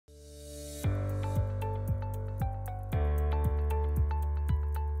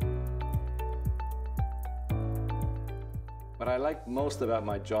What I like most about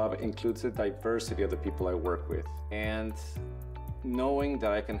my job includes the diversity of the people I work with and knowing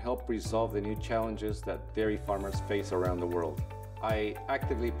that I can help resolve the new challenges that dairy farmers face around the world. I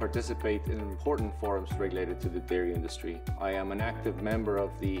actively participate in important forums related to the dairy industry. I am an active member of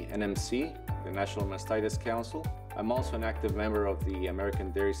the NMC, the National Mastitis Council. I'm also an active member of the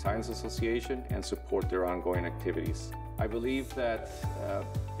American Dairy Science Association and support their ongoing activities. I believe that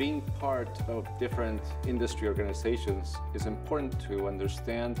being part of different industry organizations is important to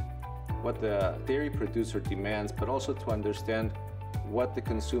understand what the dairy producer demands, but also to understand what the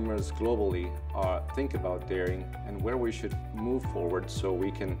consumers globally think about dairying and where we should move forward so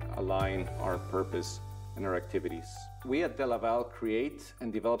we can align our purpose and our activities. We at DeLaval create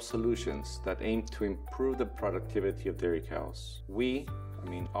and develop solutions that aim to improve the productivity of dairy cows.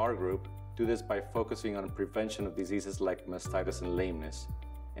 Our group, do this by focusing on prevention of diseases like mastitis and lameness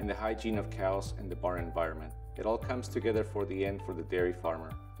and the hygiene of cows in the barn environment. It all comes together for the end for the dairy farmer.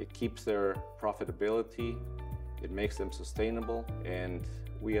 It keeps their profitability, it makes them sustainable, and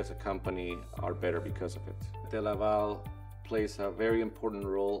we as a company are better because of it. DeLaval plays a very important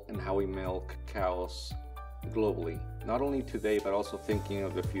role in how we milk cows globally, not only today, but also thinking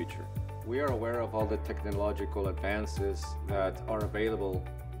of the future. We are aware of all the technological advances that are available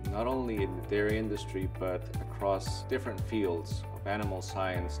not only in the dairy industry, but across different fields of animal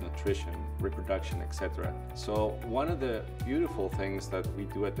science, nutrition, reproduction, etc. So one of the beautiful things that we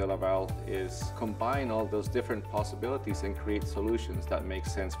do at DeLaval is combine all those different possibilities and create solutions that make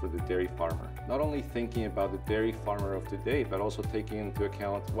sense for the dairy farmer. Not only thinking about the dairy farmer of today, but also taking into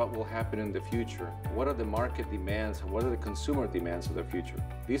account what will happen in the future. What are the market demands and what are the consumer demands of the future?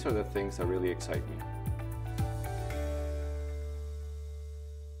 These are the things that really excite me.